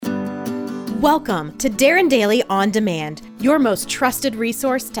Welcome to Darren Daily On Demand, your most trusted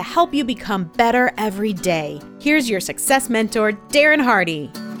resource to help you become better every day. Here's your success mentor, Darren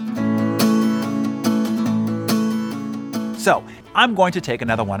Hardy. So, I'm going to take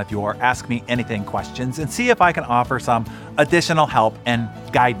another one of your Ask Me Anything questions and see if I can offer some additional help and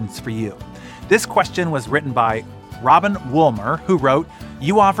guidance for you. This question was written by Robin Woolmer, who wrote,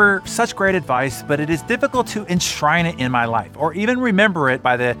 "You offer such great advice, but it is difficult to enshrine it in my life or even remember it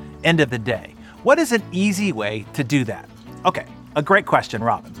by the end of the day. What is an easy way to do that?" Okay, a great question,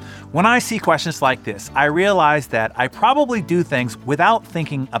 Robin. When I see questions like this, I realize that I probably do things without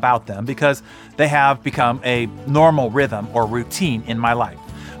thinking about them because they have become a normal rhythm or routine in my life.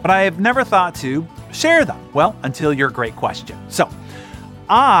 But I have never thought to share them, well, until your great question. So,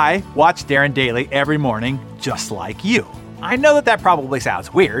 I watch Darren Daily every morning just like you. I know that probably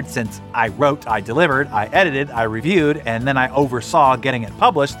sounds weird since I wrote, I delivered, I edited, I reviewed, and then I oversaw getting it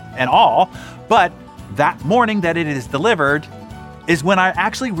published and all, but that morning that it is delivered is when I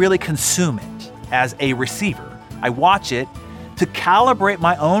actually really consume it as a receiver. I watch it to calibrate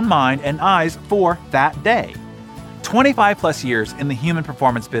my own mind and eyes for that day. 25 plus years in the human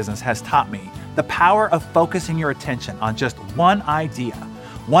performance business has taught me the power of focusing your attention on just one idea,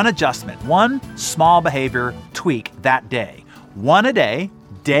 one adjustment, one small behavior tweak that day. One a day,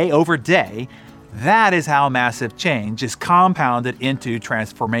 day over day, that is how massive change is compounded into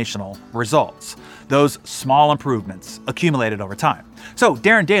transformational results. Those small improvements accumulated over time. So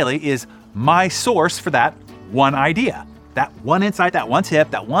Darren Daily is my source for that one idea, that one insight, that one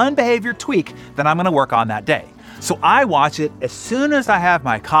tip, that one behavior tweak that I'm going to work on that day. So I watch it as soon as I have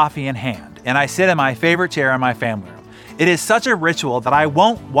my coffee in hand and I sit in my favorite chair in my family room. It is such a ritual that I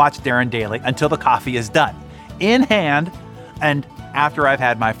won't watch Darren Daily until the coffee is done, in hand, and after I've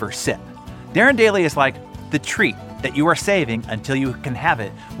had my first sip. Darren Daily is like the treat that you are saving until you can have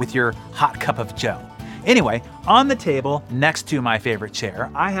it with your hot cup of joe. Anyway, on the table next to my favorite chair,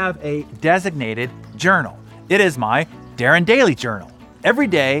 I have a designated journal. It is my Darren Daily journal. Every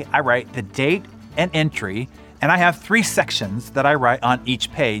day I write the date and entry, and I have 3 sections that I write on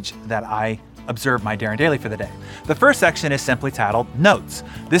each page that I observe my Darren Daily for the day. The first section is simply titled Notes.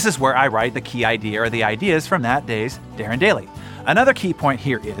 This is where I write the key idea or the ideas from that day's Darren Daily. Another key point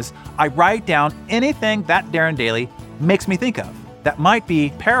here is I write down anything that Darren Daily makes me think of that might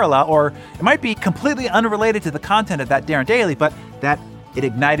be parallel or it might be completely unrelated to the content of that Darren Daily, but that it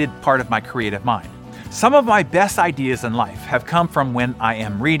ignited part of my creative mind. Some of my best ideas in life have come from when I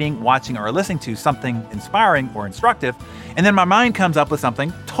am reading, watching, or listening to something inspiring or instructive, and then my mind comes up with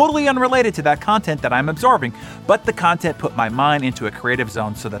something totally unrelated to that content that I'm absorbing, but the content put my mind into a creative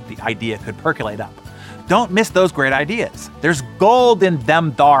zone so that the idea could percolate up. Don't miss those great ideas. There's gold in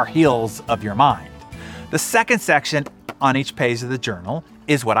them thar hills of your mind. The second section on each page of the journal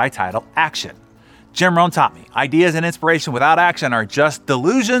is what I title Action. Jim Rohn taught me, ideas and inspiration without action are just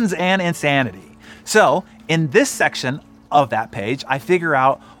delusions and insanity. So, in this section of that page, I figure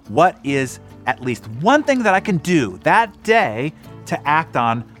out what is at least one thing that I can do that day to act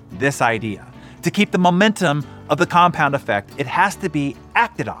on this idea. To keep the momentum of the compound effect, it has to be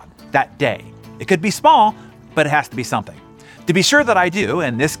acted on that day. It could be small, but it has to be something. To be sure that I do,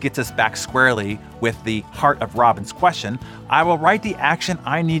 and this gets us back squarely with the heart of Robin's question, I will write the action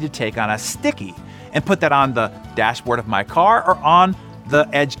I need to take on a sticky and put that on the dashboard of my car or on the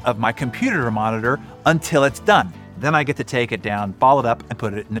edge of my computer monitor until it's done. Then I get to take it down, ball it up, and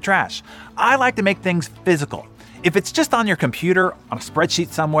put it in the trash. I like to make things physical. If it's just on your computer, on a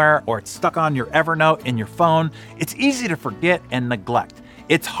spreadsheet somewhere, or it's stuck on your Evernote in your phone, it's easy to forget and neglect.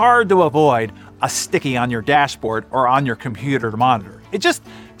 It's hard to avoid a sticky on your dashboard or on your computer monitor. It just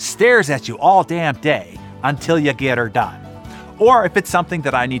stares at you all damn day until you get her done. Or if it's something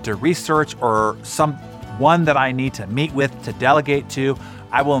that I need to research or someone that I need to meet with to delegate to,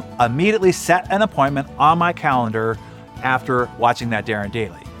 I will immediately set an appointment on my calendar after watching that Darren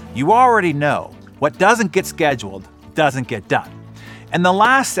Daily. You already know what doesn't get scheduled doesn't get done. And the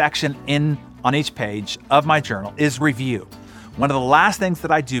last section on each page of my journal is review. One of the last things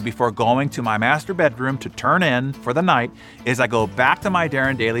that I do before going to my master bedroom to turn in for the night is I go back to my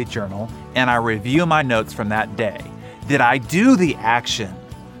Darren Daily journal and I review my notes from that day. Did I do the action?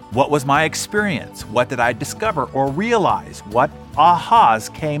 What was my experience? What did I discover or realize? What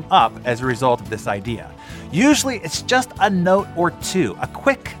ahas came up as a result of this idea? Usually it's just a note or two, a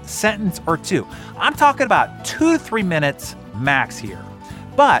quick sentence or two. I'm talking about 2 to 3 minutes max here.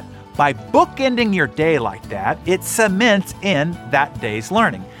 But by bookending your day like that, it cements in that day's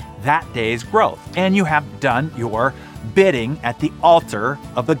learning, that day's growth, and you have done your bidding at the altar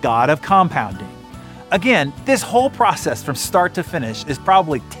of the God of compounding. Again, this whole process from start to finish is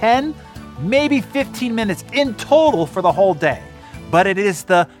probably 10 maybe 15 minutes in total for the whole day. But it is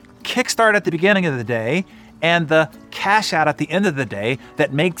the kickstart at the beginning of the day and the cash out at the end of the day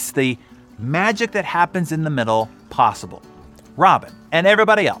that makes the magic that happens in the middle possible. Robin and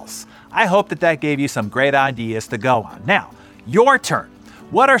everybody else, I hope that gave you some great ideas to go on. Now, your turn.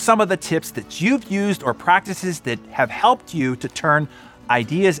 What are some of the tips that you've used or practices that have helped you to turn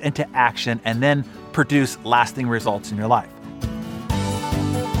ideas into action and then produce lasting results in your life?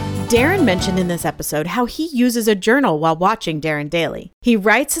 Darren mentioned in this episode how he uses a journal while watching Darren Daily. He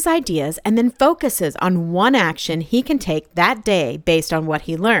writes his ideas and then focuses on one action he can take that day based on what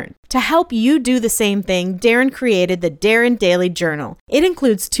he learned. To help you do the same thing, Darren created the Darren Daily Journal. It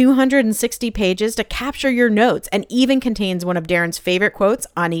includes 260 pages to capture your notes and even contains one of Darren's favorite quotes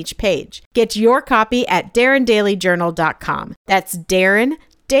on each page. Get your copy at darrendailyjournal.com. That's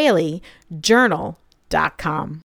darrendailyjournal.com.